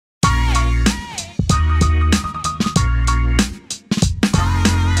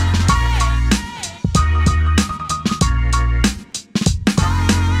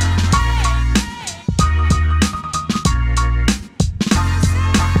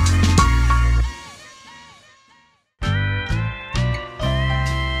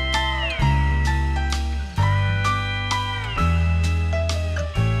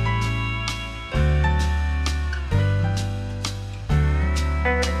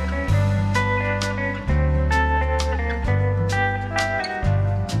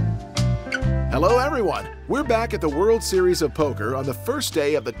everyone, we're back at the World Series of Poker on the first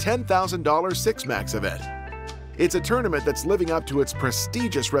day of the $10,000 Six-Max event. It's a tournament that's living up to its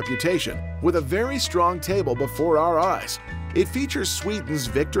prestigious reputation with a very strong table before our eyes. It features Sweden's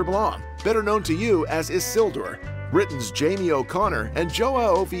Viktor Blom, better known to you as Isildur, Britain's Jamie O'Connor, and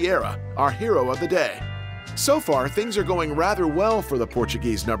João Vieira, our hero of the day. So far, things are going rather well for the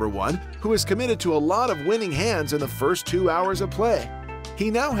Portuguese #1, who is committed to a lot of winning hands in the first 2 hours of play. He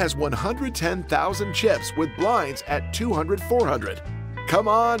now has 110,000 chips with blinds at 200-400. Come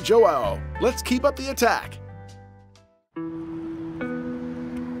on, João, let's keep up the attack.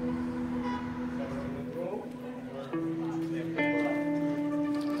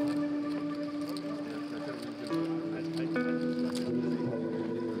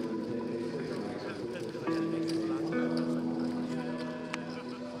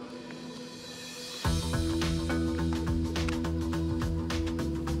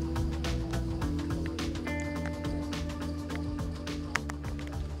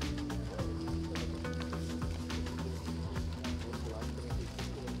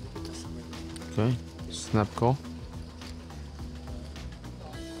 Okay, snap call.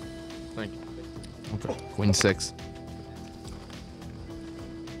 Thank you. Okay, queen 6.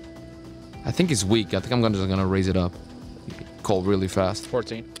 I think he's weak. I think I'm just gonna raise it up. Call really fast.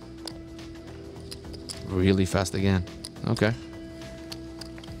 14. Really fast again. Okay.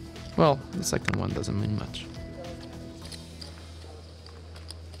 Well, the second one doesn't mean much.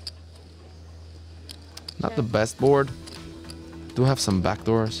 Not the best board. Do have some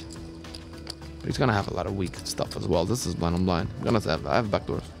backdoors. But he's gonna have a lot of weak stuff as well. This is blind on blind. I have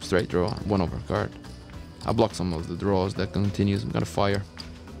backdoor, straight draw, 1 over card. I'll block some of the draws that continues. I'm gonna fire.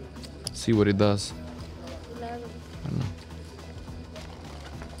 See what he does. I don't know.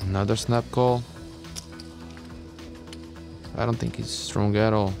 Another snap call. I don't think he's strong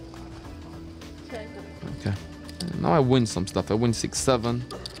at all. Okay. Now I win some stuff. I win 6-7.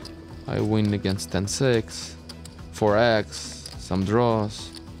 I win against 10-6. 4x. Some draws.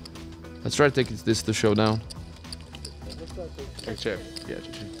 Let's try to take this to showdown. Check. Yeah,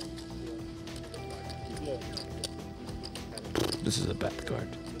 check. This is a bad card.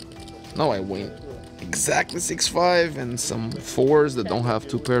 Now I win. Exactly 6-5 and some 4s that don't have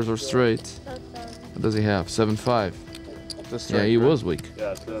 2 pairs or straight. What does he have? 7-5. Yeah, he was weak.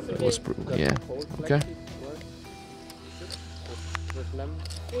 Yeah, He was yeah. Okay.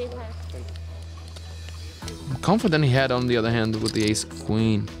 I'm confident he had on the other hand with the ace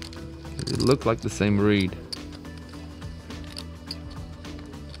queen. It looked like the same read.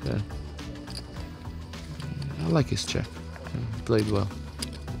 Yeah. I like his check. He played well.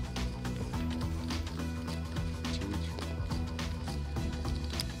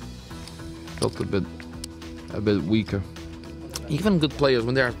 Felt a bit weaker. Even good players,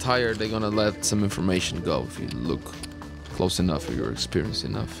 when they are tired, they're gonna let some information go if you look close enough or you're experienced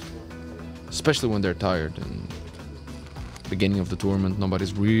enough. Especially when they're tired and beginning of the tournament,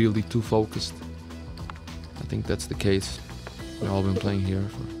 nobody's really too focused. I think that's the case. We've all been playing here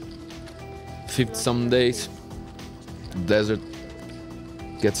for 50 some days. The desert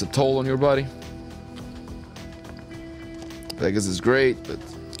gets a toll on your body. Vegas is great, but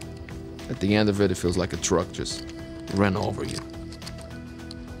at the end of it, it feels like a truck just ran over you.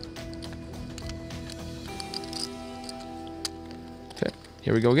 Okay,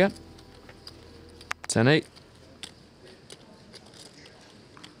 here we go again. 10-8.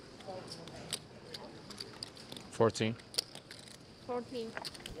 14. 14.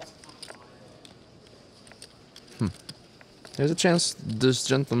 There's a chance this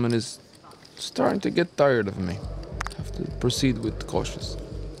gentleman is starting to get tired of me. Have to proceed with cautious.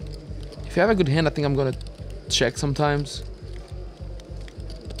 If you have a good hand, I think I'm gonna check sometimes.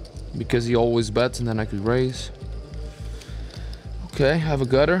 Because he always bets and then I could raise. Okay, I have a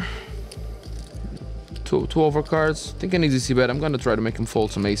gutter. Two over cards. I think an easy bet. I'm gonna try to make him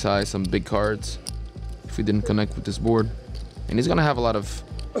fold some ace high, some big cards. If we didn't connect with this board. And he's gonna have a lot of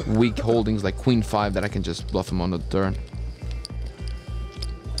weak holdings like queen 5 that I can just bluff him on the turn.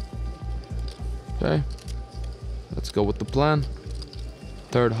 Okay. Let's go with the plan.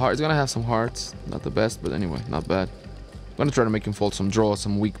 Third heart. He's gonna have some hearts. Not the best, but anyway, not bad. I'm gonna try to make him fold some draws,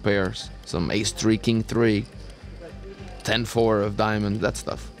 some weak pairs. Some ace 3, king 3. 10-4 of diamond, that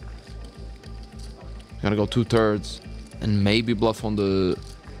stuff. Gonna go 2/3 and maybe bluff on the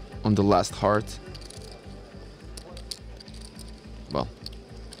last heart. Well,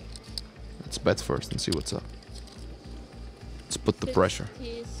 let's bet first and see what's up. Let's put the pressure.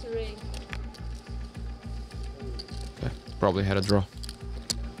 Okay, probably had a draw.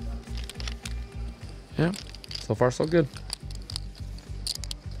 Yeah, so far so good.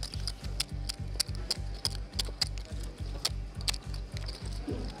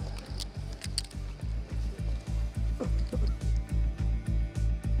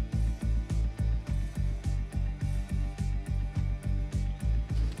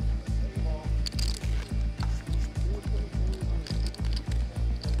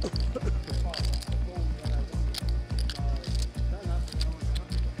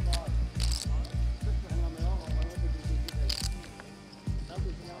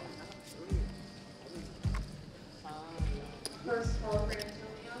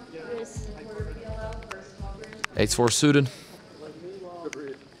 Ace-4 suited.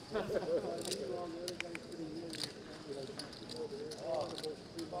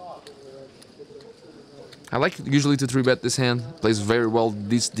 I like usually to 3-bet this hand. Plays very well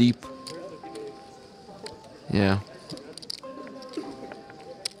this deep. Yeah.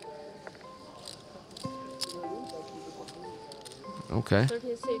 Okay.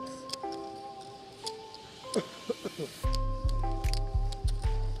 36.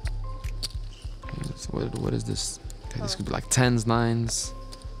 What is this? Okay, this could be like 10s, 9s.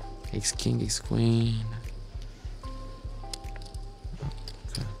 Ace king, ace queen.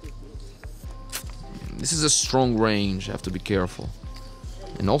 Okay. This is a strong range. I have to be careful.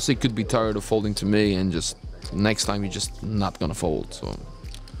 And also, he could be tired of folding to me, and just next time you're just not gonna fold. So,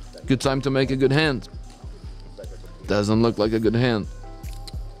 good time to make a good hand. Doesn't look like a good hand.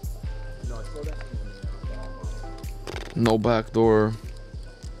 No backdoor.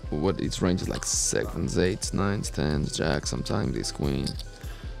 What its range is like 7s, 8s, 9s, 10s, jack, sometimes ace queen.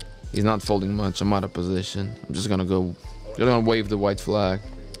 He's not folding much. I'm out of position. I'm just gonna go. I'm gonna wave the white flag.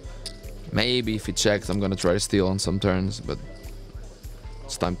 Maybe if he checks, I'm gonna try to steal on some turns, but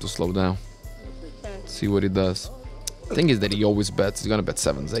it's time to slow down. See what he does. Thing is that he always bets. He's gonna bet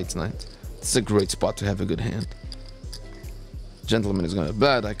 7s, 8s, 9s. It's a great spot to have a good hand. Gentleman is gonna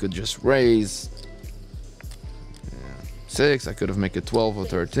bet. I could just raise. 6, I could have made it 12 or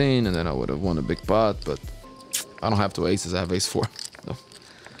 13, and then I would have won a big pot, but I don't have two aces, I have ace-4. So,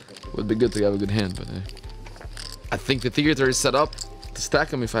 it would be good to have a good hand, but I think the theater is set up to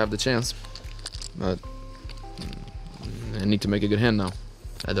stack him if I have the chance. But I need to make a good hand now.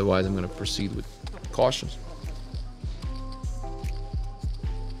 Otherwise, I'm going to proceed with caution.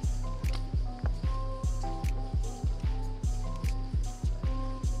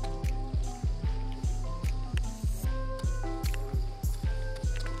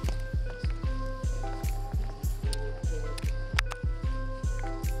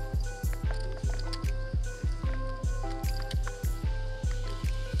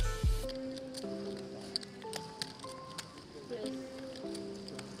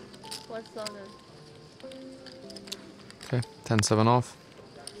 What's on it? Okay, 10-7 off.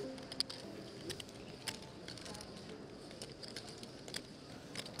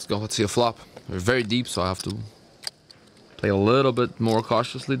 Let's go, let's see a flop. They're very deep, so I have to play a little bit more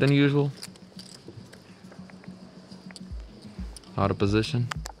cautiously than usual. Out of position.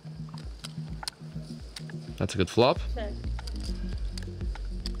 That's a good flop. Check.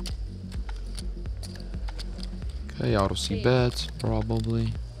 Okay, auto C bet,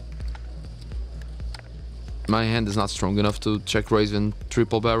 probably. My hand is not strong enough to check raise in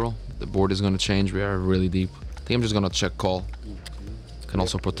triple barrel. The board is gonna change, we are really deep. I think I'm just gonna check call. Can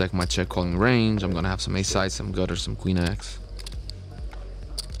also protect my check calling range. I'm gonna have some ace side, some gutter, some queen X.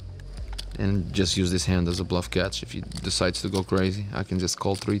 And just use this hand as a bluff catch. If he decides to go crazy, I can just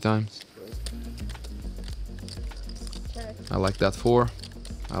call 3 times. Check. I like that 4.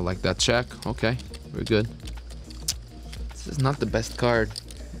 I like that check. Okay, we're good. This is not the best card.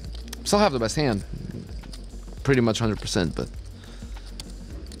 Still have the best hand. Pretty much 100%, but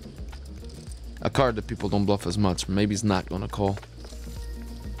a card that people don't bluff as much. Maybe he's not gonna call.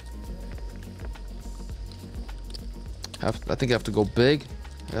 I think I have to go big.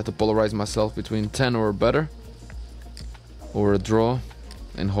 I have to polarize myself between 10 or better, or a draw,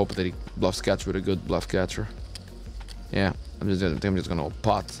 and hope that he bluffs catch with a good bluff catcher. Yeah, I think I'm just gonna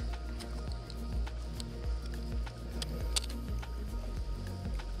pot.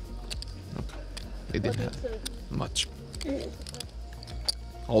 Okay, they didn't have much.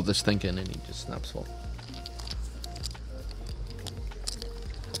 All this thinking, and he just snaps off.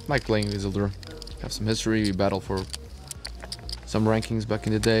 Like playing Isildur. Have some history. We battled for some rankings back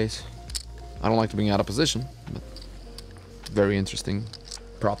in the days. I don't like to be out of position, but very interesting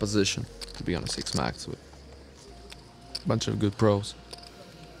proposition to be on a 6 max with a bunch of good pros.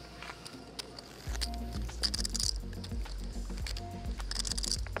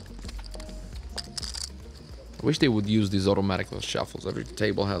 I wish they would use these automatic shuffles. Every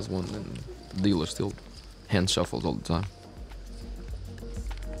table has one, and the dealer still hand shuffles all the time.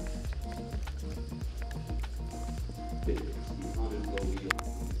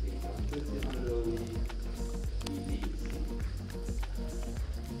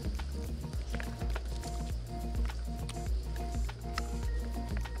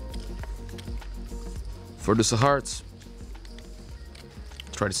 For the hearts,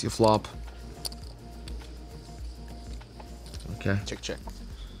 try to see a flop. Okay. Check, check.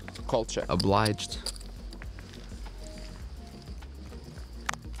 Call check. Obliged.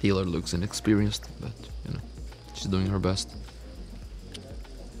 Dealer looks inexperienced, but you know, she's doing her best.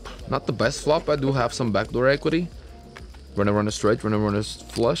 Not the best flop. I do have some backdoor equity. Runner, runner straight, runner, runner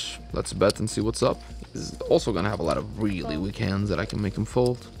flush. Let's bet and see what's up. He's also gonna have a lot of really weak hands that I can make him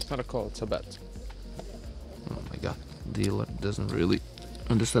fold. It's not a call, it's a bet. Oh my god. Dealer doesn't really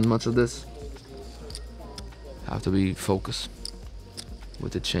understand much of this. Have to be focused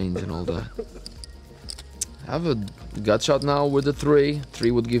with the change and all that. I have a gut shot now with the 3.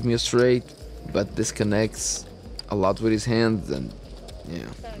 3 would give me a straight, but disconnects a lot with his hands, and yeah,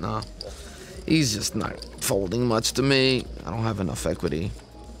 no. He's just not folding much to me. I don't have enough equity.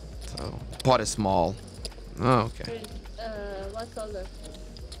 So, pot is small. Oh, okay. What's older?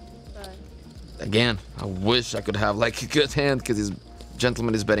 Right. Again, I wish I could have like a good hand, because his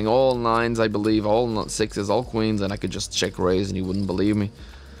gentleman is betting all 9s, I believe, all 6s, all queens, and I could just check raise and he wouldn't believe me.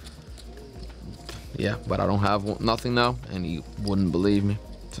 Yeah, but I don't have nothing now, and he wouldn't believe me.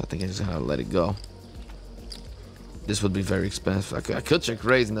 So I think I just gotta let it go. This would be very expensive. I could check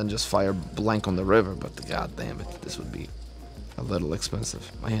raise and then just fire blank on the river, but god damn it, this would be a little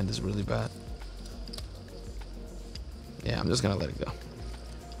expensive. My hand is really bad. Yeah, I'm just gonna let it go.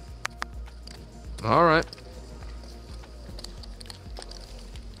 Alright.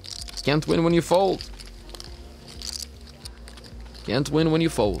 Can't win when you fold. Can't win when you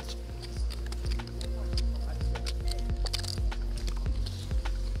fold.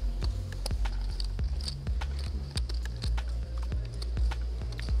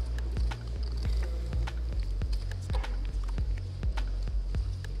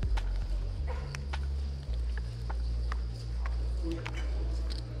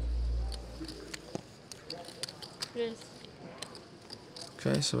 Yes.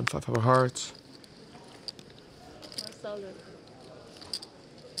 Okay, 7-5 of hearts. What's older?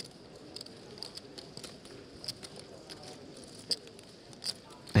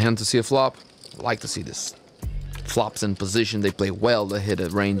 A hand to see a flop. I like to see this. Flops in position, they play well, they hit a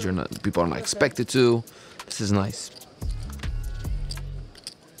range people are not expected to. This is nice.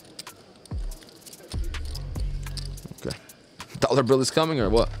 Okay. Dollar bill is coming or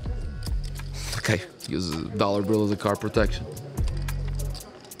what? Okay, use a dollar bill as a card protection.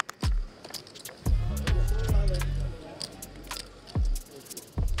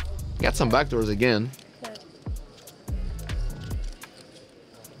 Got some backdoors again.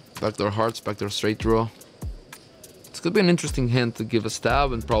 Backdoor hearts, backdoor straight draw. This could be an interesting hand to give a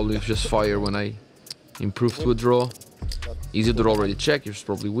stab and probably just fire when I improve to a draw. Easy to already check, you're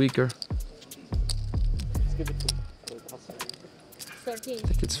probably weaker. 13. I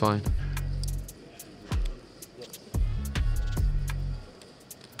think it's fine.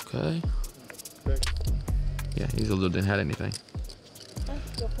 Okay. Yeah, Isildur didn't have anything.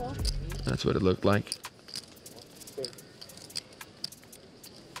 That's what it looked like.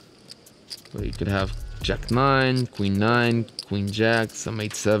 So you could have Jack 9, Queen 9, Queen Jack, some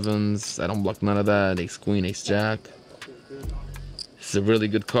 8-7s. I don't block none of that. Ace Queen, Ace Jack. It's a really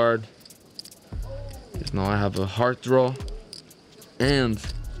good card. Because now I have a heart draw. And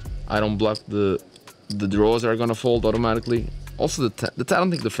I don't block the draws that are gonna fold automatically. Also I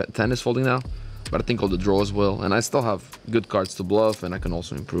don't think the 10 is folding now, but I think all the draws will. And I still have good cards to bluff, and I can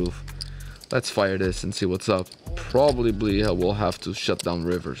also improve. Let's fire this and see what's up. Probably I will have to shut down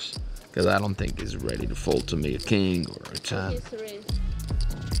rivers, because I don't think he's ready to fold to me a king or a 10.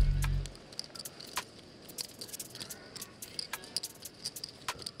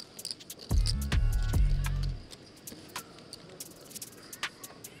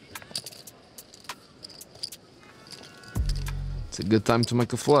 It's a good time to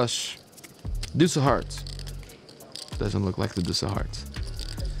make a flush. Deuce of hearts. Doesn't look like the deuce of hearts.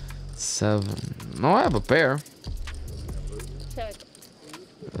 7. No, I have a pair. Check.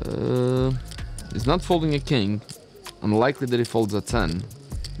 He's not folding a king. Unlikely that he folds a 10.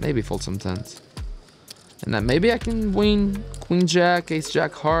 Maybe folds some 10s. And then maybe I can win Queen Jack, Ace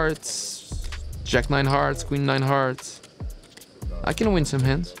Jack hearts, Jack 9 hearts, Queen 9 hearts. I can win some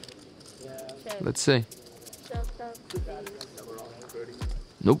hands. Let's see.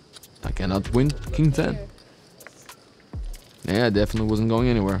 Nope, I cannot win King 10. Yeah, definitely wasn't going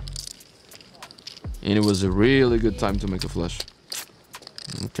anywhere. And it was a really good time to make a flush.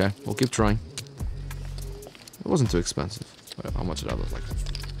 Okay, we'll keep trying. It wasn't too expensive. How much did that look like?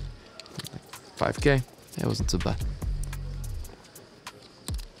 5k? It wasn't too bad.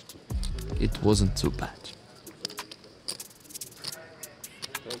 It wasn't too bad.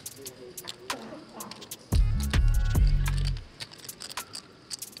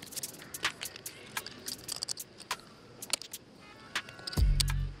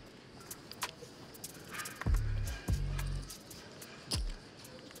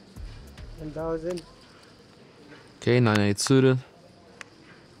 Okay, 9-8 suited.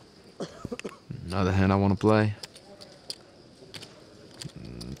 Another hand I want to play.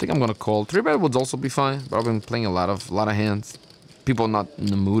 I think I'm gonna call. 3-bet would also be fine, but I've been playing a lot of hands. People not in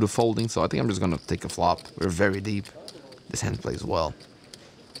the mood of folding, so I think I'm just gonna take a flop. We're very deep. This hand plays well.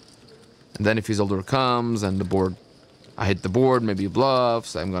 And then if his older comes and the board, I hit the board, maybe he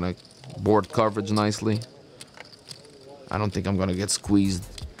bluffs. I'm gonna board coverage nicely. I don't think I'm gonna get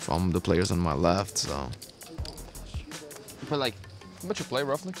squeezed from the players on my left, so. For like, how much you play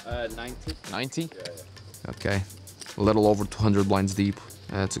roughly? 90. 90? Yeah. Okay, a little over 200 blinds deep.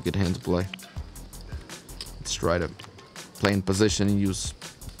 That's a good hand to play. Let's try to play in position and use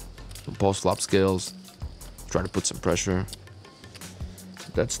some post-flop skills. Try to put some pressure.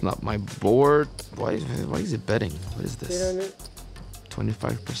 That's not my board. Why is it betting? What is this?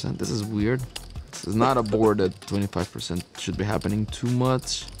 25%? This is weird. This is not a board that 25% should be happening too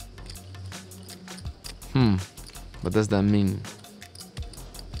much. What does that mean?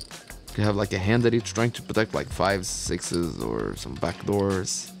 You have like a hand that it's trying to protect like 5s, 6s, or some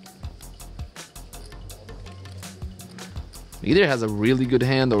backdoors. Either has a really good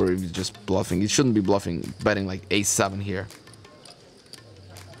hand or he's just bluffing. He shouldn't be bluffing, betting like ace-7 here.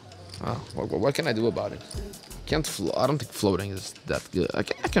 Oh, what can I do about it? I don't think floating is that good. I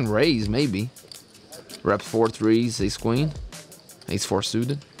can raise maybe. Rep 4-3s, ace-queen, ace-4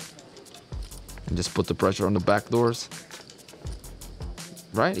 suited, and just put the pressure on the backdoors.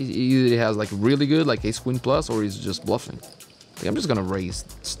 Right? He either has like really good, like ace-queen plus, or he's just bluffing. I think I'm just gonna raise.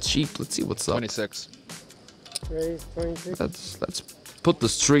 It's cheap. Let's see what's up. 26. Raise 26. Let's put the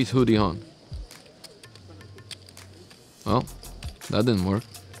street hoodie on. Well, that didn't work.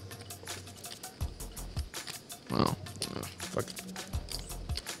 Well, fuck it.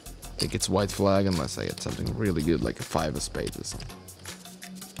 I think it's white flag unless I get something really good, like a 5 of spades or something.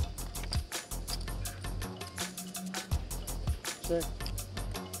 Check.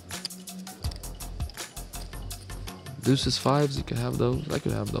 Deuces 5s, you could have those. I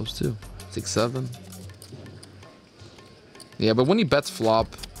could have those too. 6-7. Yeah, but when he bets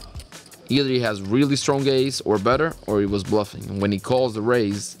flop, either he has really strong ace or better, or he was bluffing. And when he calls the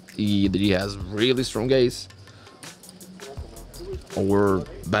raise, either he has really strong ace or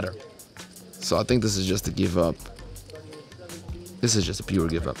better. So I think this is just a give up. This is just a pure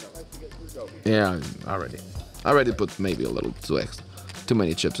give up. Yeah, I already put maybe a little too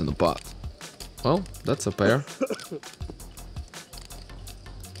many chips in the pot. Well, that's a pair.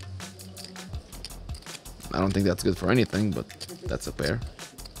 I don't think that's good for anything, but that's a pair.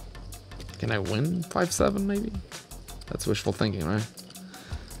 Can I win 5-7 maybe? That's wishful thinking, right?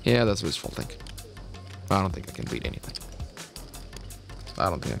 Yeah, that's wishful thinking. I don't think I can beat anything. I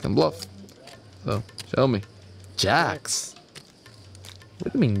don't think I can bluff. So, show me. Jacks.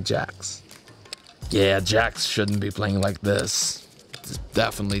 What do you mean jacks? Yeah, jacks shouldn't be playing like this.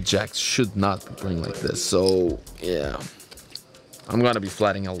 Definitely jacks should not be playing like this. So, yeah. I'm gonna be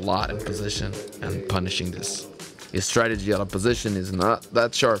flatting a lot in position and punishing this. His strategy out of position is not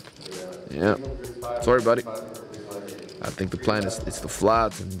that sharp. Yeah. Sorry, buddy. I think the plan is to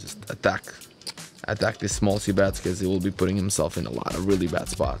flat and just attack these small c-bets because he will be putting himself in a lot of really bad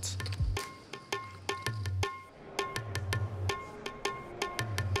spots.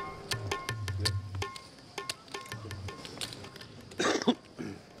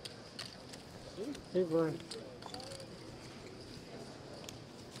 Keep going.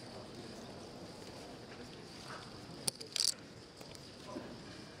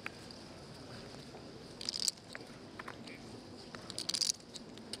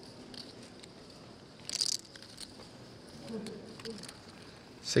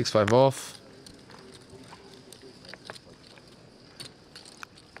 Six, 5 off.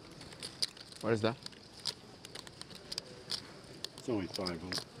 What is that? It's only 5 on.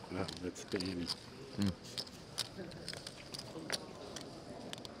 Wow, that's the ante.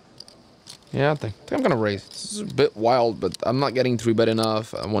 Yeah, I think I'm gonna raise. This is a bit wild, but I'm not getting 3-bet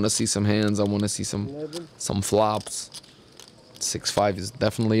enough. I want to see some hands. I want to see some flops. 6-5 is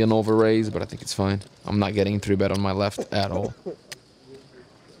definitely an over raise, but I think it's fine. I'm not getting 3-bet on my left at all.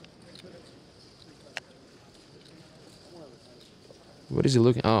 What is he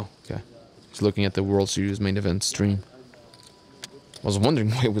looking? Oh, okay. He's looking at the World Series main event stream. I was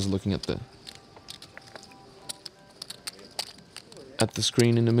wondering why he was looking at the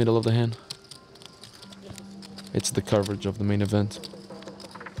screen in the middle of the hand. It's the coverage of the main event.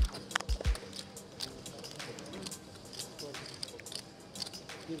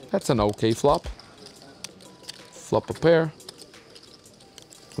 That's an okay flop. Flop a pair.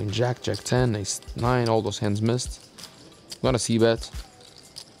 Queen Jack, Jack 10, Ace 9, all those hands missed. I'm gonna c-bet.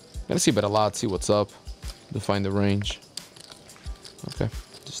 Gonna c-bet a lot, see what's up. Define the range. Okay,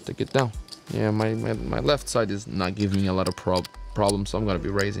 just take it down. Yeah, my left side is not giving me a lot of problems, so I'm gonna be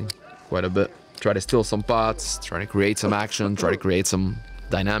raising quite a bit. Try to steal some pots, try to create some action, try to create some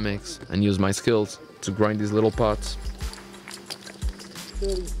dynamics, and use my skills to grind these little pots.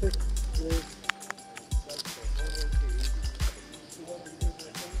 36.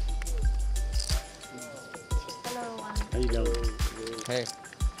 Hello, one. How you going? Hey.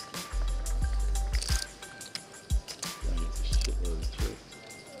 That's a shitload of chips.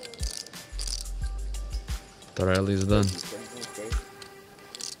 Torelli is done.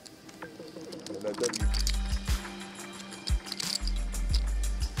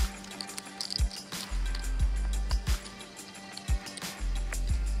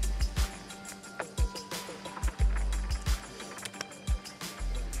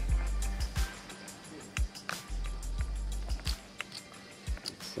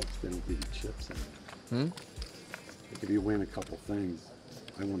 Sucks they don't give you chips in it. Hmm? Like if you win a couple things,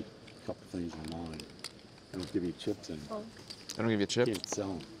 I won a couple things on mine. They don't give you chips in it. Oh, They don't give you a chip? You can't sell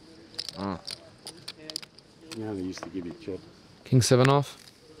them. Oh. You know how they used to give you chips, King 7 off.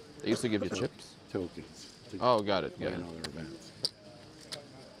 They used to give you chips? tokens. to Oh, got it, play got in it. other events.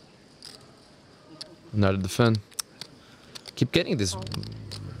 Not to defend. Keep getting these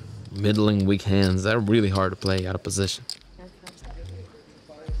middling weak hands. They're really hard to play out of position.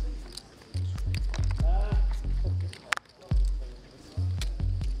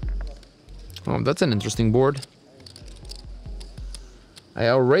 Oh, that's an interesting board. I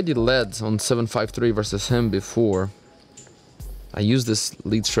already led on 7-5-3 versus him before. I use this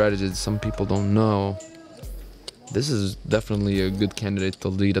lead strategy that some people don't know. This is definitely a good candidate to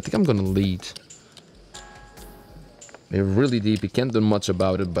lead. I think I'm gonna lead. They're really deep. You can't do much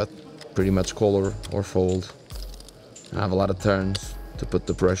about it, but pretty much call or fold. I have a lot of turns to put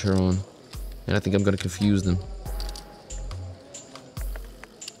the pressure on, and I think I'm gonna confuse them.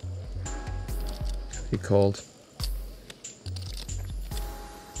 He called.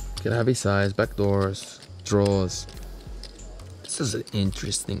 Get heavy size, backdoors, draws. This is an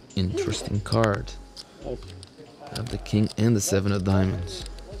interesting card. I have the king and the 7 of diamonds.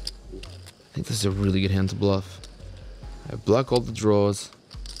 I think this is a really good hand to bluff. I block all the draws.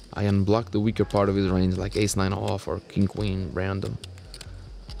 I unblock the weaker part of his range, like ace-9 off or king-queen random.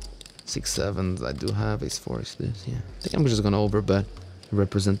 6-7s, I do have ace-4, ace-this, yeah. I think I'm just gonna overbet,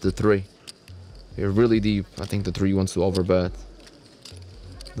 represent the 3. You're really deep. I think the 3 wants to overbet.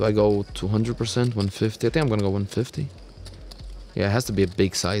 Do I go 200%, 150? I think I'm gonna go 150. Yeah, it has to be a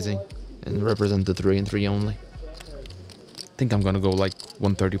big sizing and represent the 3 and 3 only. I think I'm gonna go like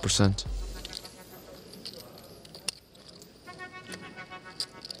 130%.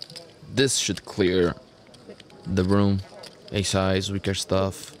 This should clear the room. Ace size, weaker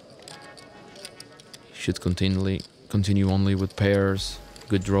stuff. Should continue only with pairs,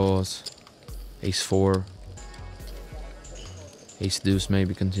 good draws. Ace 4. Ace deuce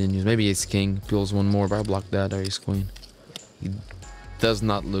maybe continues. Maybe ace king peels one more, but I block that, or ace queen. He does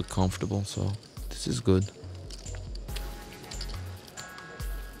not look comfortable, so this is good.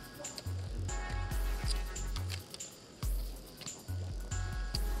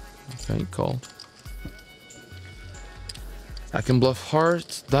 Okay, call. I can bluff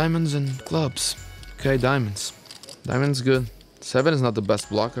hearts, diamonds, and clubs. Okay, diamonds. Diamonds good. 7 is not the best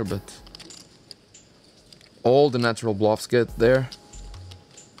blocker, but all the natural bluffs get there.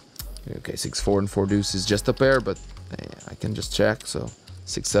 Okay, 6-4 and 4 deuce is just a pair, but I can just check. So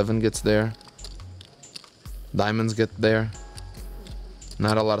 6-7 gets there. Diamonds get there.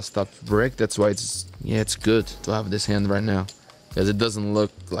 Not a lot of stuff to break. That's why it's good to have this hand right now, because it doesn't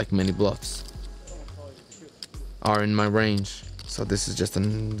look like many bluffs are in my range. So this is just a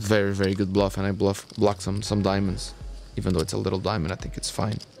very, very good bluff, and I block some diamonds. Even though it's a little diamond, I think it's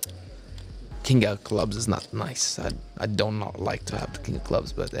fine. King out clubs is not nice. I do not like to have the king of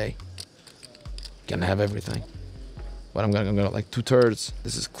clubs, but hey, can have everything. But I'm gonna like 2/3.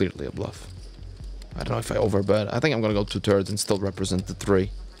 This is clearly a bluff. I don't know if I overbet. I think I'm gonna go 2/3 and still represent the 3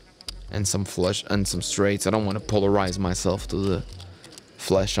 and some flush and some straights. I don't want to polarize myself to the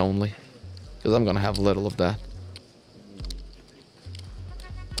flush only, because I'm gonna have little of that.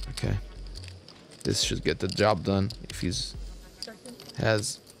 Okay, this should get the job done if he's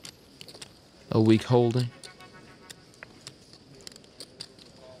has a weak holding.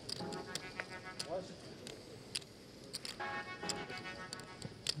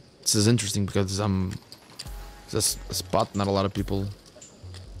 This is interesting because it's a spot not a lot of people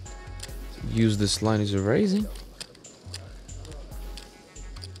use this line as a raising.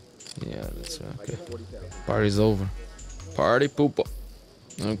 Yeah, that's okay. Party's over. Party poopa.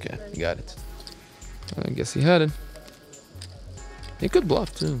 Okay, got it. I guess he had it. He could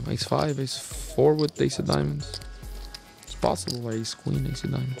bluff too. Ace 5, ace 4 with ace of diamonds. It's possible. Ace queen, ace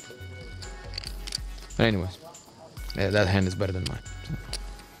of diamonds. But anyways, yeah, that hand is better than mine.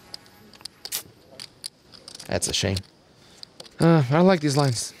 That's a shame. I like these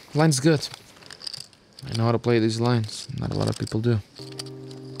lines. Line's good. I know how to play these lines. Not a lot of people do.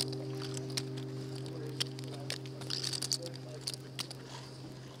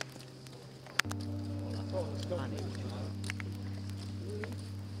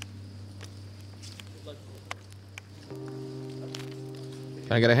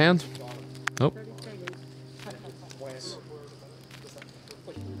 Can I get a hand? Nope.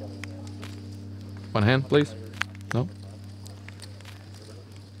 One hand, please. No.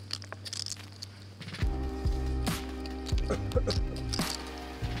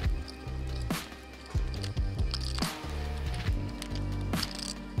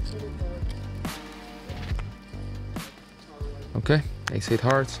 Okay, ace 8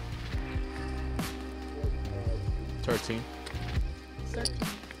 hearts. 13.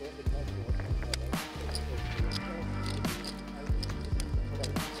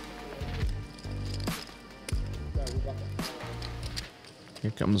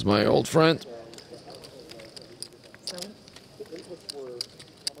 Here comes my old friend.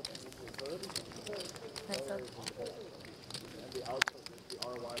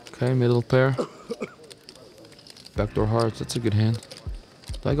 Okay, middle pair. Backdoor hearts, that's a good hand.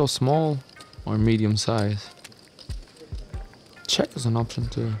 Do I go small or medium size? Check is an option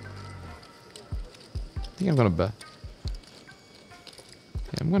too. I think I'm gonna bet.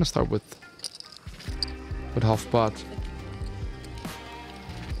 Okay, I'm gonna start with half pot.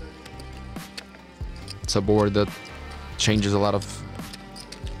 It's a board that changes a lot of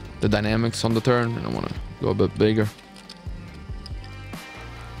the dynamics on the turn, and I want to go a bit bigger.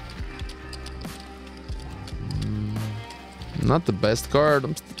 Not the best card.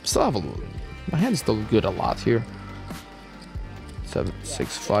 I'm still have a little. My hand's still good a lot here. 7,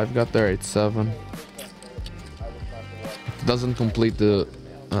 6, 5 got there. 8, 7. Doesn't complete the.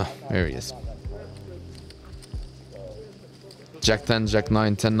 There he is. Jack 10, Jack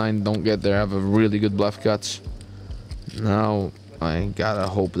 9, 10, 9 don't get there. I have a really good bluff catch. Now I gotta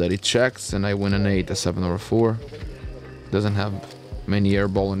hope that he checks and I win an 8, a 7, or a 4. Doesn't have many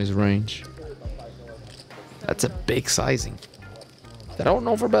airball in his range. That's a big sizing. Is that an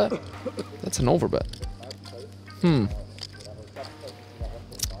overbet? That's an overbet.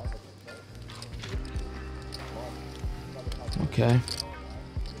 Okay.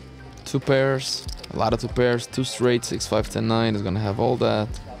 2 pairs. A lot of 2 pairs. 2 straight. 6, 5, 10, 9 is gonna have all that.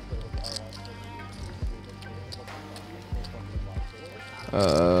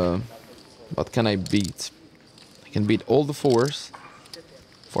 What can I beat? I can beat all the 4s.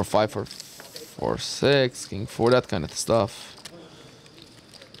 4, 5, 4, 6, king 4, that kind of stuff.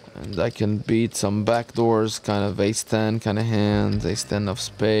 And I can beat some backdoors, kind of ace 10 kind of hands, ace 10 of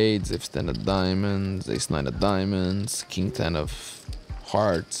spades, ace 10 of diamonds, ace 9 of diamonds, king 10 of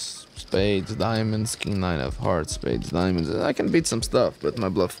hearts, spades, diamonds, king 9 of hearts, spades, diamonds. I can beat some stuff, but my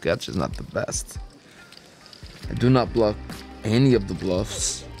bluff catch is not the best. I do not block any of the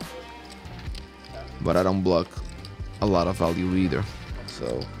bluffs, but I don't block a lot of value either.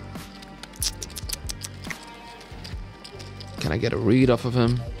 So, can I get a read off of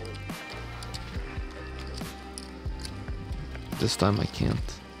him? This time I can't.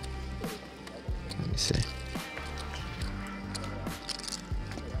 Let me see.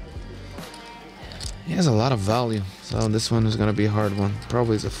 He has a lot of value, so this one is gonna be a hard one.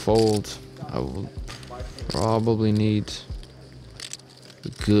 Probably is a fold. I will probably need a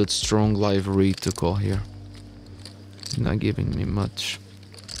good, strong live read to call here. He's not giving me much.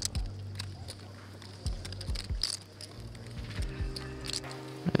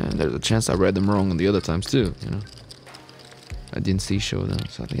 And there's a chance I read them wrong on the other times too, you know. I didn't see showdown,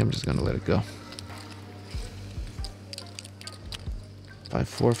 so I think I'm just gonna let it go. 5,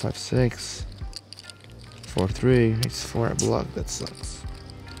 4, 5, 6. 4, 3. Ace 4, I block. That sucks.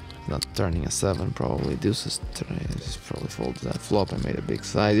 Not turning a 7, probably. Deuces 3. I just probably folds that flop. I made a big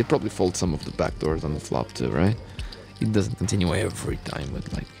size. He probably folds some of the backdoors on the flop too, right? He doesn't continue every time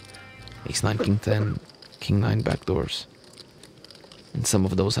with like ace 9, king 10, king 9 backdoors. And some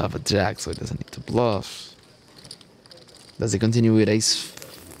of those have a jack, so he doesn't need to bluff. Does he continue with ace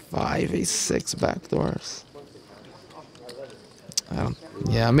 5, ace 6 backdoors? I don't.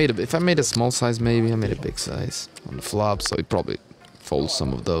 Yeah, if I made a small size, maybe I made a big size on the flop, so he probably folds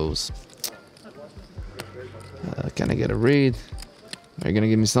some of those. Can I get a read? Are you gonna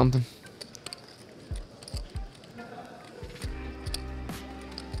give me something?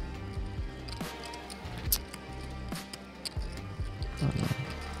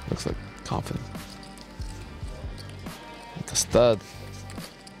 bad.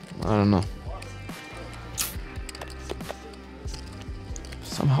 I don't know.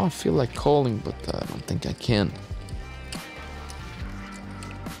 Somehow I feel like calling, but I don't think I can.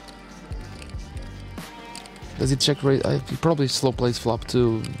 Does he check raise? He probably slow plays flop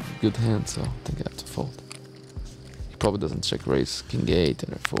too. Good hand, so I think I have to fold. He probably doesn't check raise king 8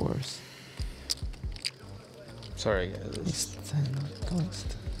 and f4s. Sorry, guys.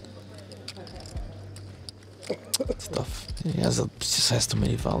 It's tough. He just has too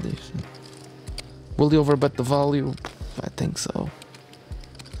many values. Will he overbet the value? I think so.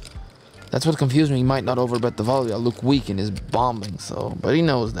 That's what confused me. He might not overbet the value. I look weak in his bombing, so. But he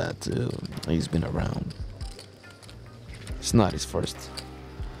knows that too. He's been around. It's not his first.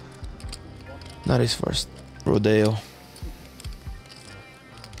 Not his first rodeo.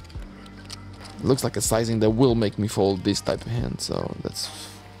 It looks like a sizing that will make me fold this type of hand, so that's.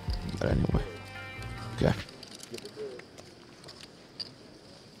 But anyway. Okay.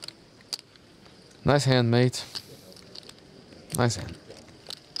 Nice hand, mate. Nice hand.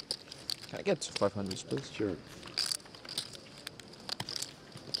 Can I get 500s, please? Sure.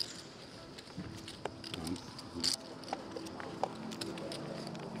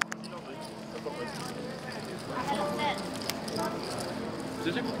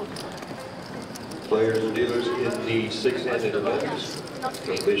 Players and dealers in the six-handed events.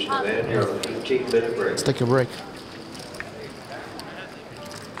 Completion man, you're on a 15-minute break. Let's take a break.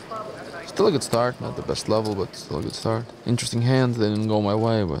 Still a good start, not the best level, but still a good start. Interesting hands, they didn't go my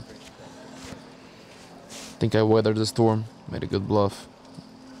way, but I think I weathered the storm, made a good bluff.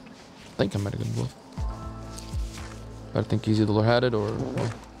 I think I made a good bluff. But I think he's either had it or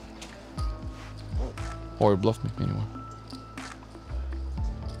he bluffed me anyway.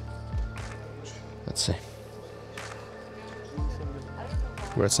 Let's see.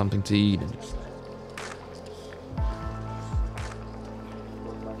 We're at something to eat and just...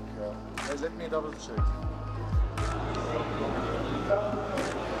 Let me double check.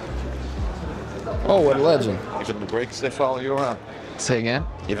 Oh, what a legend. Even the breaks, they follow you around. Say again?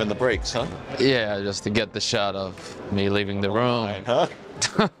 Even the breaks, huh? Yeah, just to get the shot of me leaving the room. Huh?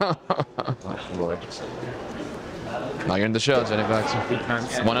 Now you're in the show, Jenny Baxter.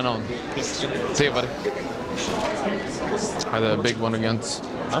 One and on. See you, buddy. I had a big one against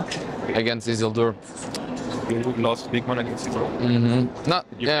Isildur. You lost big one against him. Mm-hmm. Not,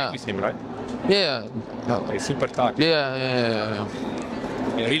 You yeah. played with him, right? Yeah. A super tag. Yeah.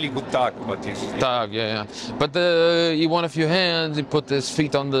 A really good tag, but he's... Tag, yeah. But he won a few hands, he put his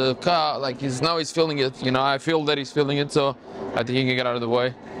feet on the car, like now he's feeling it, you know, I feel that he's feeling it, so I think he can get out of the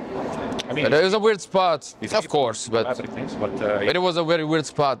way. I mean, But it was a weird spot, of course, but it was a very weird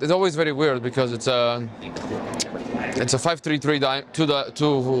spot. It's always very weird because it's a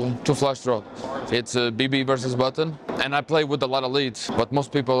 5-3-3 two flush draw. It's a BB versus button, and I play with a lot of leads, but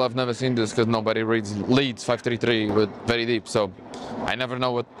most people have never seen this because nobody reads leads 5-3-3 with very deep, so I never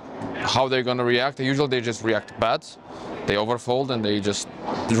know how they're gonna react. Usually they just react bad. They overfold and they just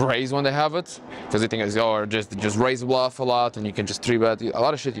raise when they have it because they think it's or just raise bluff a lot and you can just 3-bet. A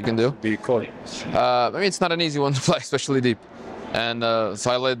lot of shit you can do. Be cool. I mean, it's not an easy one to play, especially deep. And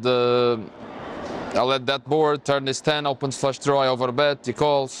so I let that board turn this 10, opens flush draw, I overbet, he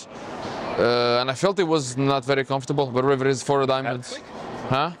calls. And I felt it was not very comfortable, but river is for a diamond.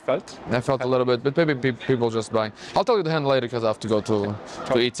 Huh? Felt? I felt a little bit, but maybe people just buy. I'll tell you the hand later because I have to go to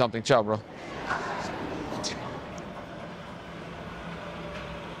eat something. Ciao, bro.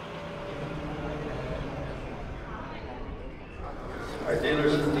 Our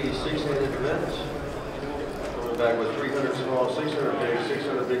dealers in the six-handed events. Coming back with 300 small, 600 big,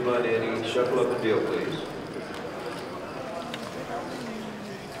 600 big blind ante. Shuffle up the deal, please.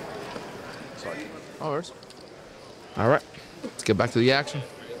 Sorry. All right, let's get back to the action.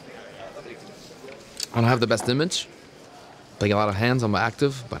 I don't have the best image. Playing a lot of hands, I'm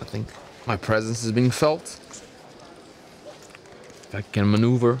active, but I think my presence is being felt. If I can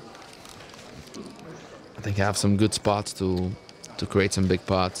maneuver, I think I have some good spots to create some big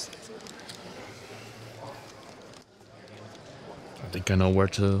pots. I think I know where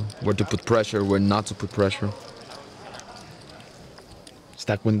to put pressure, where not to put pressure.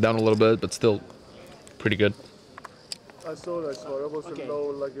 Stack went down a little bit, but still pretty good. I saw. It was a low,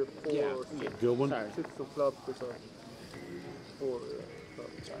 like a 4 or 6. Good one. 6 to flop with a 4.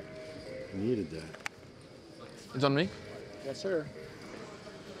 Needed that. It's on me. Yes, sir.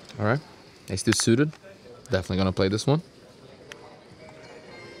 All right, ace 2 suited. Definitely gonna play this one.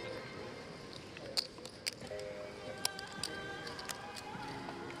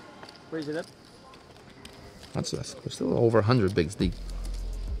 Raise it up. That's we're still over 100 bigs deep.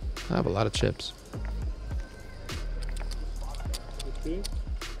 I have a lot of chips.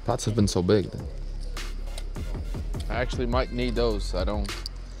 Pots have been so big. Then. I actually might need those. I don't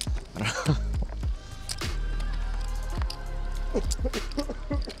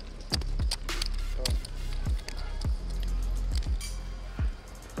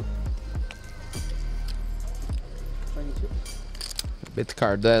Bit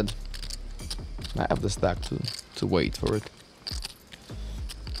card dead. I have the stack to wait for it.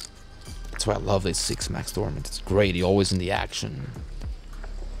 That's why I love this 6 max tournament. It's great. You're always in the action.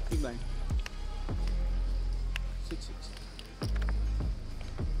 Big blind. 6-6.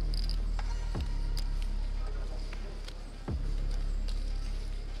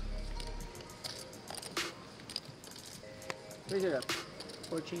 Raise it up.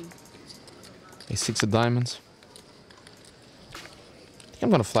 14. A 6 of diamonds. I think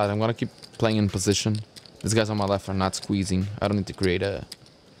I'm gonna flat. I'm gonna keep playing in position. These guys on my left are not squeezing. I don't need to create a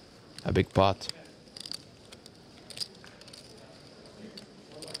big pot.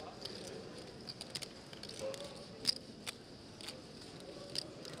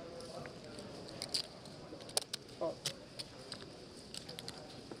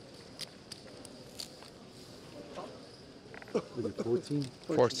 Was it 14?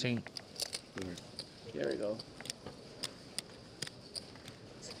 14. There we go.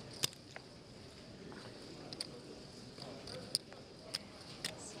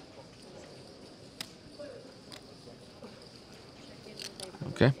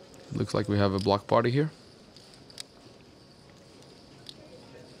 Okay, looks like we have a block party here.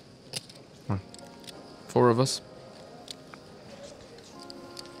 4 of us.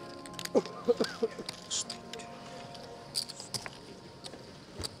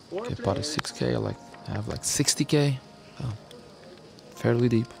 Okay, pot is 6k. I have like 60k. Oh, fairly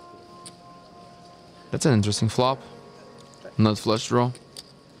deep. That's an interesting flop. Not flush draw.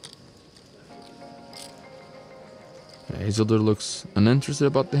 Hazelder looks uninterested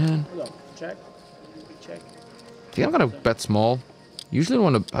about the hand. Hold on. Check. Check. I think I'm gonna bet small. Usually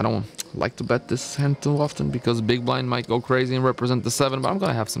I don't like to bet this hand too often because big blind might go crazy and represent the 7, but I'm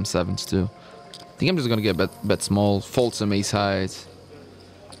gonna have some 7s too. I think I'm just gonna get bet small, fold some ace highs,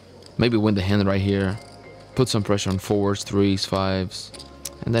 maybe win the hand right here, put some pressure on 4s, 3s, 5s,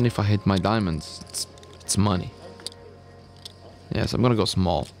 and then if I hit my diamonds, it's money. Yeah, so I'm gonna go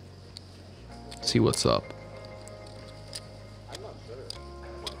small. See what's up.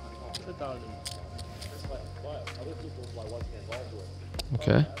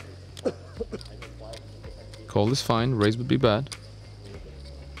 Okay. Call is fine. Raise would be bad.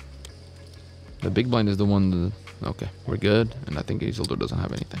 The big blind is the one that... Okay, we're good. And I think Hazelder doesn't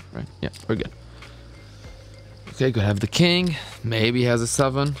have anything, right? Yeah, we're good. Okay, could have the king. Maybe he has a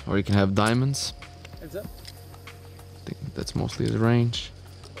 7. Or he can have diamonds. Heads up. I think that's mostly his range.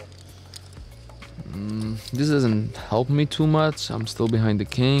 This doesn't help me too much. I'm still behind the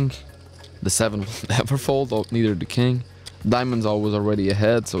king. The 7 will never fold, neither the king. Diamond's always already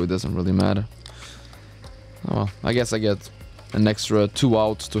ahead, so it doesn't really matter. Oh well, I guess I get an extra 2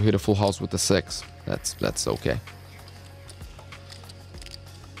 outs to hit a full house with the 6. That's okay.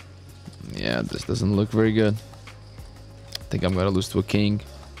 Yeah, this doesn't look very good. I think I'm gonna lose to a king.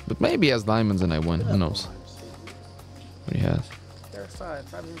 But maybe he has diamonds and I win. Who knows? What he has? There are 5.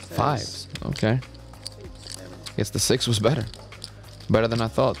 5 and 6. 5s. Okay. Guess the 6 was better. Better than I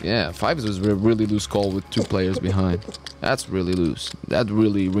thought. Yeah, 5s was a really loose call with 2 players behind. That's really loose. That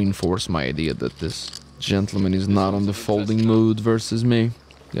really reinforced my idea that this gentleman is not on the folding mood versus me.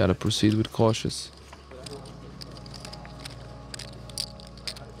 Gotta proceed with cautious.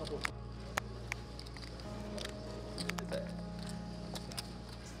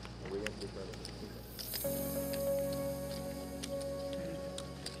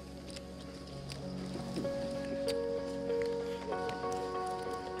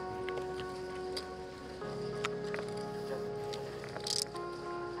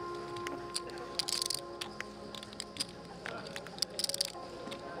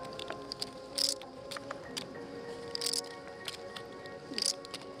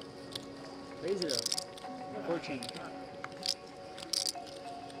 Raise it up. 14.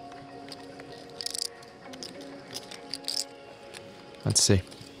 Let's see.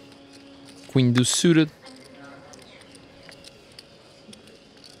 Queen deuce suited.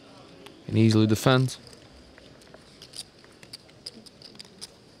 Can easily defend.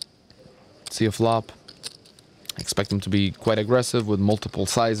 See a flop. Expect him to be quite aggressive with multiple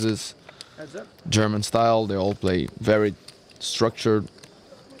sizes. Heads up. German style. They all play very structured,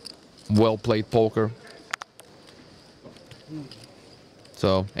 well-played poker.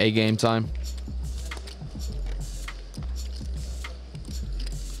 So, A-game time.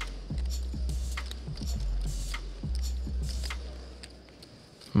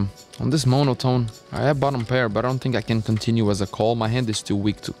 On this monotone, I have bottom pair, but I don't think I can continue as a call. My hand is too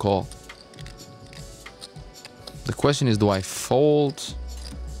weak to call. The question is, do I fold?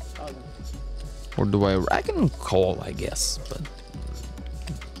 Or do I can call, I guess, but...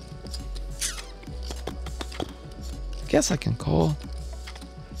 I guess I can call.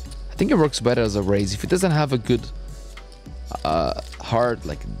 I think it works better as a raise. If it doesn't have a good heart,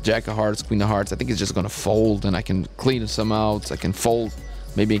 like jack of hearts, queen of hearts, I think it's just gonna fold and I can clean some out. I can fold,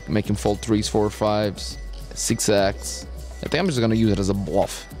 maybe make him fold 3s, 4, 5s, 6x. I think I'm just gonna use it as a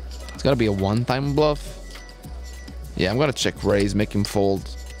bluff. It's gotta be a one-time bluff. Yeah, I'm gonna check raise, make him fold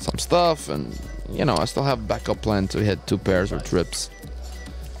some stuff, and you know, I still have a backup plan to hit 2 pairs or trips.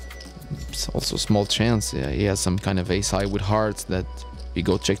 It's also a small chance. Yeah, he has some kind of ace high with hearts that we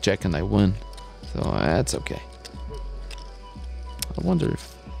go check check and I win. So that's okay. I wonder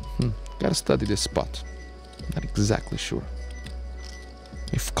if... gotta study this spot. Not exactly sure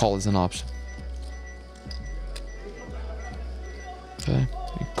if call is an option. Okay,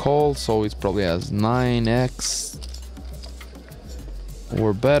 he calls, so it probably has 9x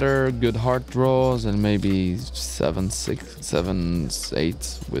or better, good heart draws, and maybe 7, 6, 7,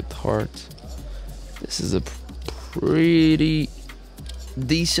 8 with heart. This is a pretty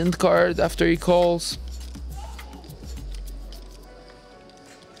decent card after he calls.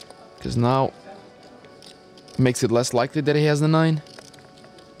 Because now it makes it less likely that he has the 9.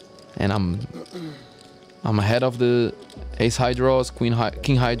 And I'm ahead of the ace high draws,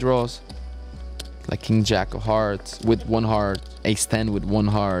 king high draws. Like king jack of hearts with 1 heart, ace 10 with 1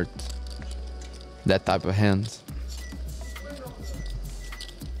 heart. That type of hands.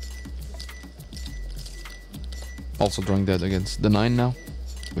 Also drawing dead against the 9 now,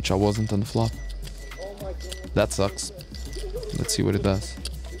 which I wasn't on the flop. That sucks. Let's see what it does.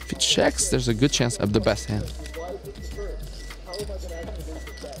 If it checks, there's a good chance of the best hand.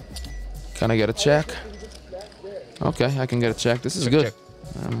 Can I get a check? Okay, I can get a check. This is good.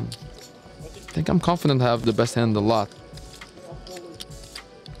 I think I'm confident to have the best hand a lot.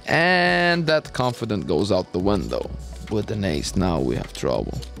 And that confidence goes out the window. With an ace, now we have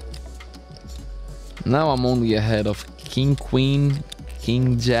trouble. Now I'm only ahead of king, queen,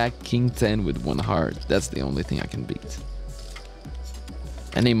 king, jack, king 10 with 1 heart. That's the only thing I can beat.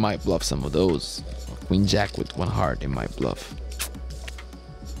 And he might bluff some of those. Queen, jack with 1 heart, he might bluff.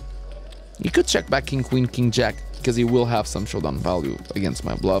 You could check back king, queen, king, jack, because he will have some showdown value against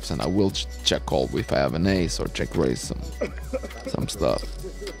my bluffs, and I will check call if I have an ace or check raise some stuff.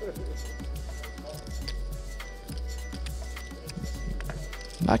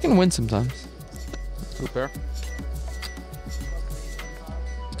 I can win sometimes. 2 pair.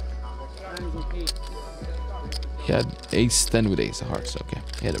 He had ace 10 with ace of hearts. Okay,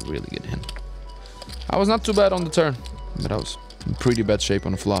 he had a really good hand. I was not too bad on the turn, but I was in pretty bad shape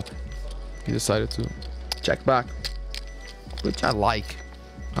on the flop. He decided to check back, which I like.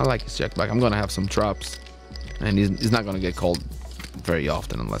 I like his check back. I'm gonna have some traps, and he's not gonna get called very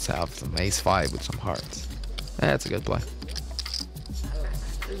often unless I have some ace 5 with some hearts. That's a good play.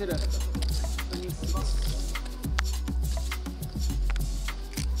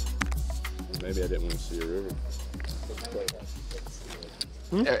 Maybe I didn't want to see a river.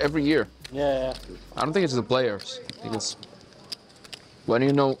 Every year. Yeah. I don't think it's the players. I think it's when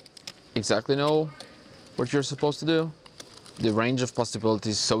you know what you're supposed to do. The range of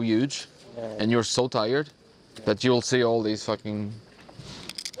possibilities is so huge, and you're so tired that you'll see all these fucking.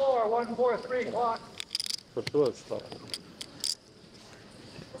 4, 1, 4, 3 o'clock. For sure, stuff.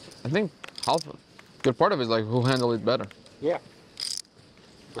 I think good part of it is like who handled it better. Yeah.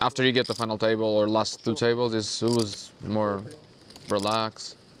 After you get the final table or last 2 tables, is who was more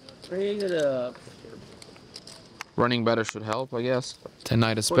relaxed. Bring it up. Running better should help, I guess. 10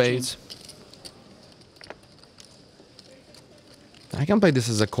 9 of spades. I can play this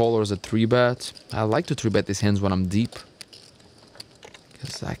as a call or as a 3-bet. I like to 3-bet these hands when I'm deep,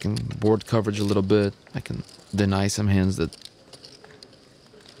 because I can board coverage a little bit. I can deny some hands that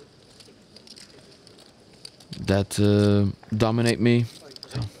dominate me.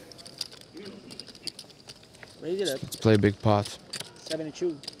 So Raise it up. let's play a big pot.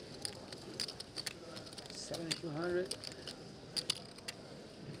 72. 7200.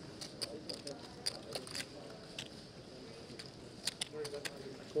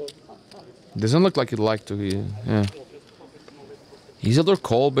 Doesn't look like he'd like to. Yeah. He's either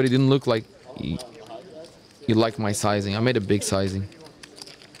call, but he didn't look like he liked my sizing. I made a big sizing.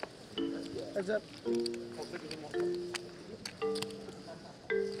 Heads up.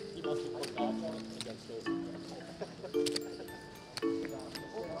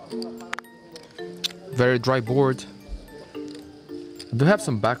 Very dry board. I do have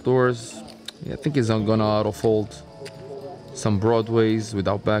some backdoors. Yeah, I think he's not gonna auto fold. Some broadways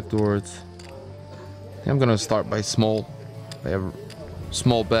without backdoors. I'm gonna start by small. I have a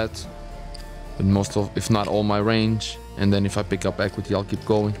small bet with most of, if not all, my range, and then if I pick up equity, I'll keep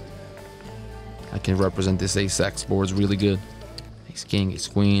going. I can represent this ace-x boards really good. Ace-king,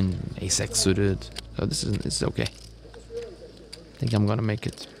 ace-queen, ace-x suited. So this is okay. I think I'm gonna make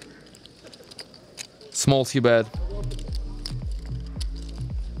it. Small c-bet.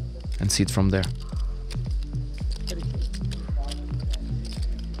 And see it from there.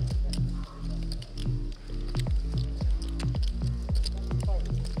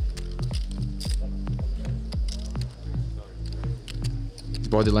 His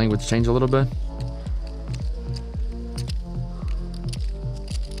body language change a little bit.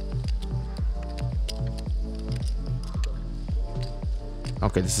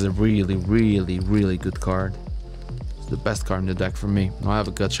 Okay, this is a really good card. It's the best card in the deck for me. I have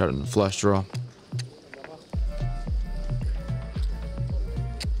a gut shot and a flush draw.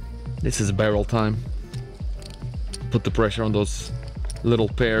 This is barrel time. Put the pressure on those little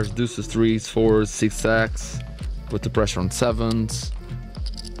pairs, deuces, threes, fours, six-X. Put the pressure on sevens.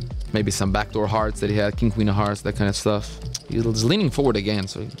 Maybe some backdoor hearts that he had, king, queen of hearts, that kind of stuff. He's leaning forward again,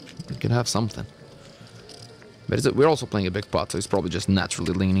 so you can have something. But we're also playing a big pot, so he's probably just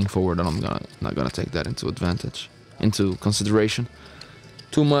naturally leaning forward, and I'm not gonna take that into consideration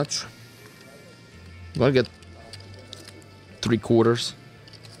too much. I'm gonna get 3/4.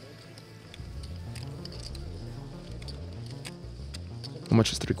 How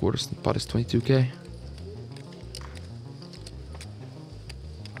much is 3/4? The pot is 22k.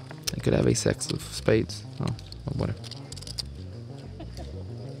 I could have ace-x of spades. Oh, whatever.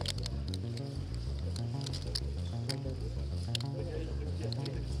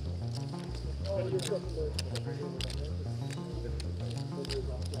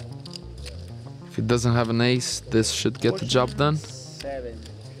 If he doesn't have an ace, this should get the job done.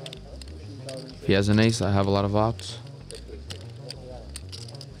 If he has an ace, I have a lot of opts.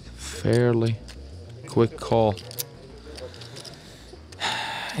 Fairly quick call.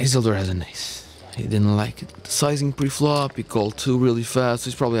 Isildur has an ace. He didn't like it. The sizing pre-flop, he called 2 really fast.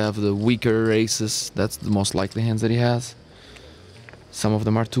 He's probably have the weaker aces. That's the most likely hands that he has. Some of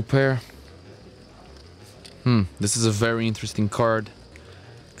them are 2-pair. This is a very interesting card.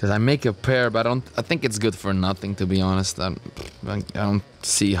 Because I make a pair, but I think it's good for nothing, to be honest. I don't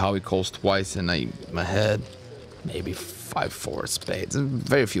see how he calls twice in my head. Maybe 5-4 spades.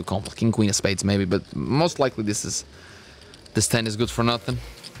 Very few complex. King, queen of spades, maybe. But most likely this 10 is good for nothing.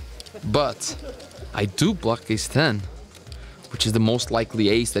 But I do block ace 10, which is the most likely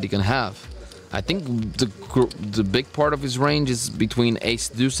ace that he can have. I think the big part of his range is between ace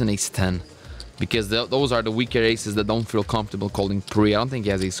deuce and ace 10. Because those are the weaker aces that don't feel comfortable calling pre. I don't think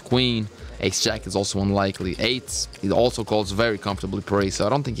he has ace queen. Ace jack is also unlikely. 8s, he also calls very comfortably pre, so I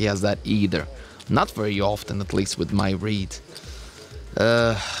don't think he has that either. Not very often, at least with my read.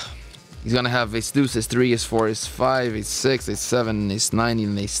 He's gonna have ace deuce, ace 3, ace 4, ace 5, ace 6, ace 7, ace 9,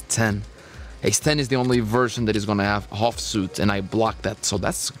 and ace 10. Ace 10 is the only version that is gonna have offsuit, and I block that, so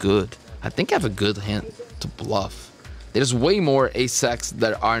that's good. I think I have a good hand to bluff. There's way more ace-x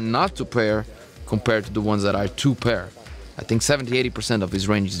that are not 2-pair compared to the ones that are 2-pair. I think 70–80% of his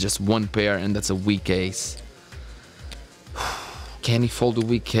range is just 1 pair, and that's a weak ace. Can he fold a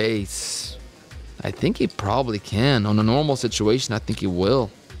weak ace? I think he probably can. On a normal situation, I think he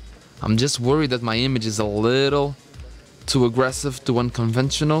will. I'm just worried that my image is a little too aggressive, too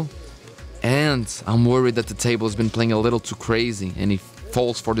unconventional. And I'm worried that the table has been playing a little too crazy, and he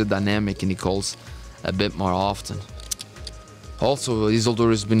falls for the dynamic and he calls a bit more often. Also, Isildur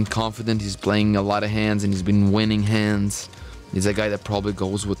has been confident, he's playing a lot of hands and he's been winning hands. He's a guy that probably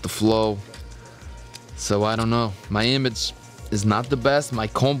goes with the flow. So I don't know. My image is not the best, my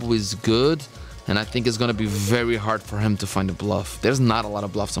combo is good, and I think it's going to be very hard for him to find a bluff. There's not a lot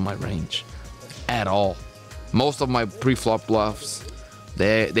of bluffs on my range. At all. Most of my pre-flop bluffs,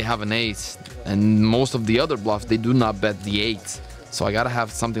 they have an ace. And most of the other bluffs, they do not bet the 8. So I gotta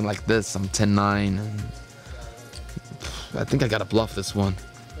have something like this, some 10-9, and I think I gotta bluff this one.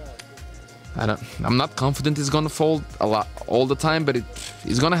 I'm not confident he's gonna fold a lot all the time, but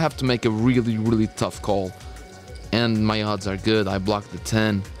he's gonna have to make a really tough call. And my odds are good. I blocked the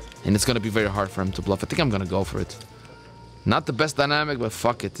 10, and it's gonna be very hard for him to bluff. I think I'm gonna go for it. Not the best dynamic, but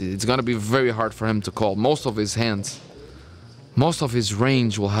fuck it. It's gonna be very hard for him to call. Most of his hands, most of his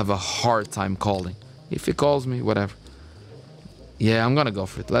range will have a hard time calling. If he calls me, whatever. Yeah, I'm gonna go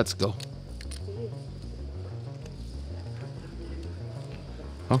for it. Let's go.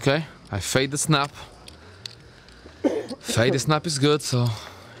 Okay, I fade the snap. Fade snap is good, so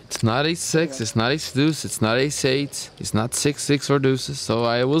it's not ace-6, it's not ace-deuce, it's not ace-8, it's not 6-6 or deuces, so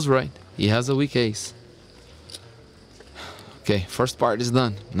I was right. He has a weak ace. Okay, first part is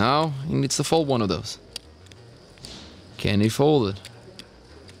done. Now he needs to fold one of those. Can he fold it?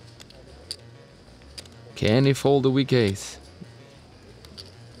 Can he fold the weak ace?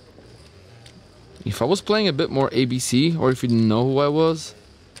 If I was playing a bit more ABC, or if you didn't know who I was,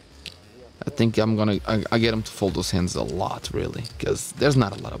 I think I get him to fold those hands a lot, really, because there's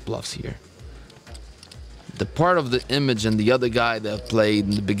not a lot of bluffs here. The part of the image and the other guy that played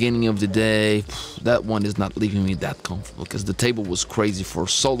in the beginning of the day, that one is not leaving me that comfortable, because the table was crazy for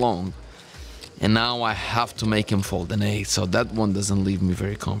so long, and now I have to make him fold an ace, so that one doesn't leave me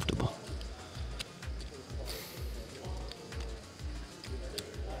very comfortable.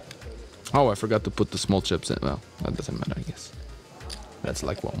 Oh, I forgot to put the small chips in. Well, that doesn't matter, I guess. That's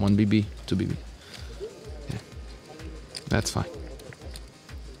like what, 1 BB, 2 BB. Yeah. That's fine.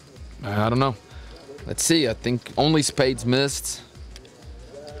 I don't know. Let's see, I think only spades missed.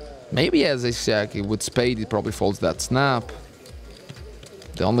 Maybe as a jack with spade, he probably folds that snap.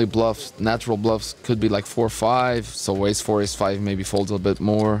 The only bluffs, natural bluffs, could be like 4-5. So ace 4, ace 5 maybe folds a bit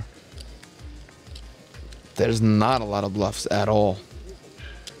more. There's not a lot of bluffs at all.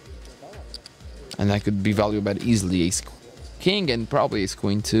 And that could be valued bet easily ace king and probably ace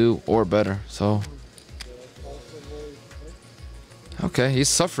queen too, or better. So okay, he's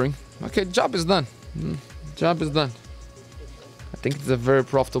suffering. Okay, job is done. Job is done. I think it's a very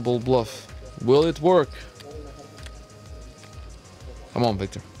profitable bluff. Will it work? Come on,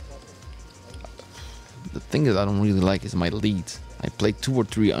 Victor. The thing that I don't really like is my leads. I play 2 or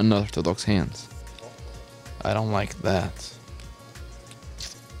 3 unorthodox hands. I don't like that.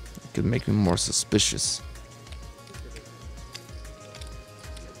 It could make me more suspicious.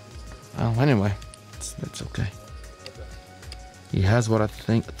 Oh, anyway, that's okay. He has what I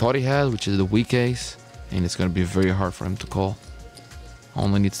thought he had, which is the weak ace, and it's gonna be very hard for him to call.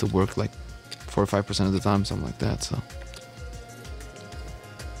 Only needs to work like 4 or 5% of the time, something like that. So.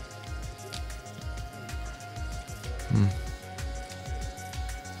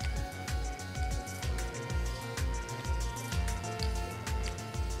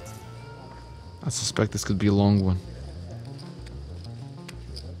 I suspect this could be a long one.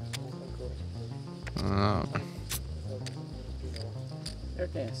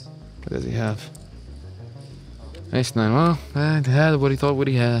 What does he have? Ace 9. Well, he had what he thought what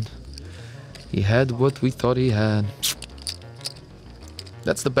he had. He had what we thought he had.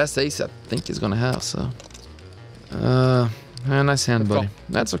 That's the best ace I think he's gonna have, so. Nice hand, buddy.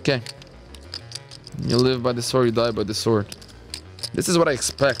 That's okay. You live by the sword, you die by the sword. This is what I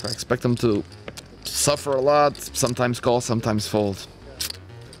expect. I expect him to suffer a lot, sometimes call, sometimes fold.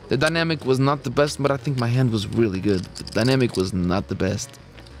 The dynamic was not the best, but I think my hand was really good. The dynamic was not the best.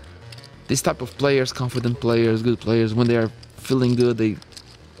 These type of players, confident players, good players, when they are feeling good,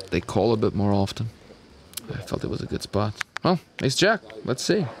 they call a bit more often. I felt it was a good spot. Well, ace jack. Let's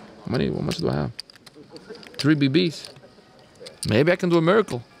see. How much do I have? 3 BBs. Maybe I can do a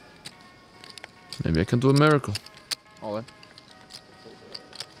miracle. Maybe I can do a miracle. All in.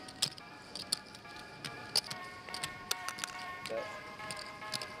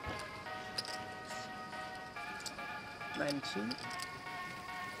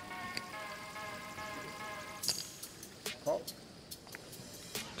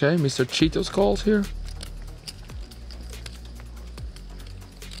 Okay, Mr. Cheetos calls here.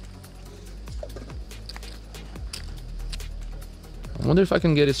 I wonder if I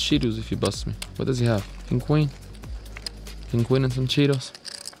can get his Cheetos if he busts me. What does he have? King Queen? King Queen and some Cheetos.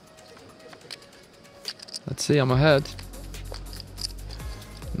 Let's see, I'm ahead.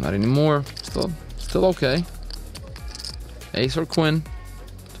 Not anymore. Still okay. Ace or Queen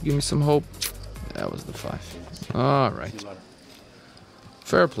to give me some hope. That was the 5. All right.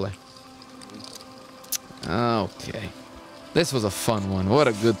 Fair play. Okay. This was a fun one. What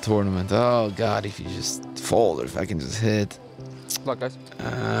a good tournament. Oh, God, if you just fold or if I can just hit. Luck, guys.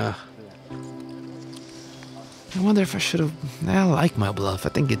 I wonder if I should have... I like my bluff. I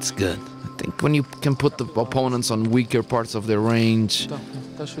think it's good. I think when you can put the opponents on weaker parts of their range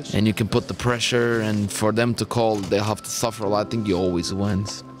and you can put the pressure and for them to call, they'll have to suffer a lot. I think you always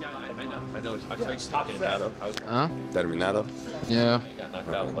wins. Huh? Terminado? Yeah.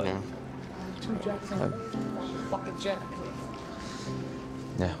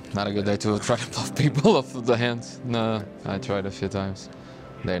 Yeah, not a good day to try to bluff people off of the hands. No, I tried a few times.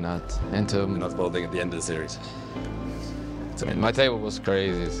 They're not into... You're not folding at the end of the series. I mean, my table was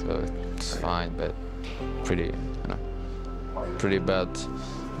crazy, so it's fine, but pretty, pretty bad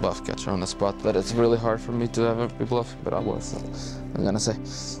bluff catcher on the spot, but it's really hard for me to ever be bluff, but I was, so I'm gonna say.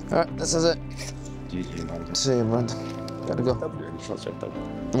 Alright, this is it. GG, man. See you, Brent. Gotta go.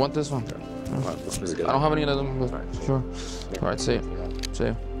 You want this one? That's really good. I don't have any of them, but sure. Alright, see you. See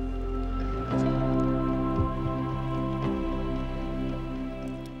you.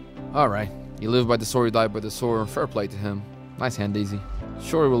 Alright, you live by the sword, you die by the sword. Fair play to him. Nice hand, Daisy.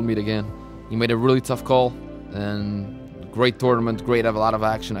 Sure, we'll meet again. He made a really tough call, and great tournament, great, have a lot of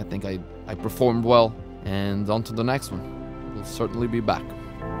action. I think I performed well, and on to the next one. We'll certainly be back.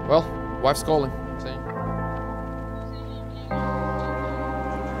 Well, wife's calling. See you.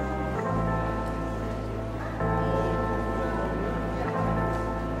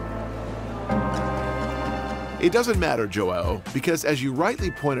 It doesn't matter, João, because as you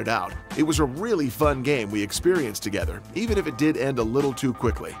rightly pointed out, it was a really fun game we experienced together, even if it did end a little too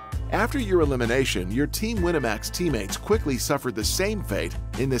quickly. After your elimination, your Team Winamax teammates quickly suffered the same fate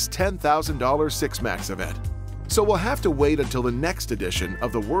in this $10,000 six-max event. So we'll have to wait until the next edition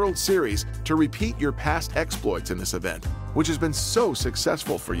of the World Series to repeat your past exploits in this event, which has been so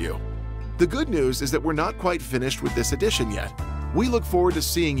successful for you. The good news is that we're not quite finished with this edition yet. We look forward to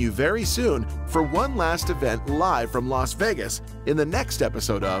seeing you very soon for one last event live from Las Vegas in the next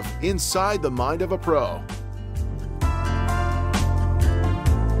episode of Inside the Mind of a Pro.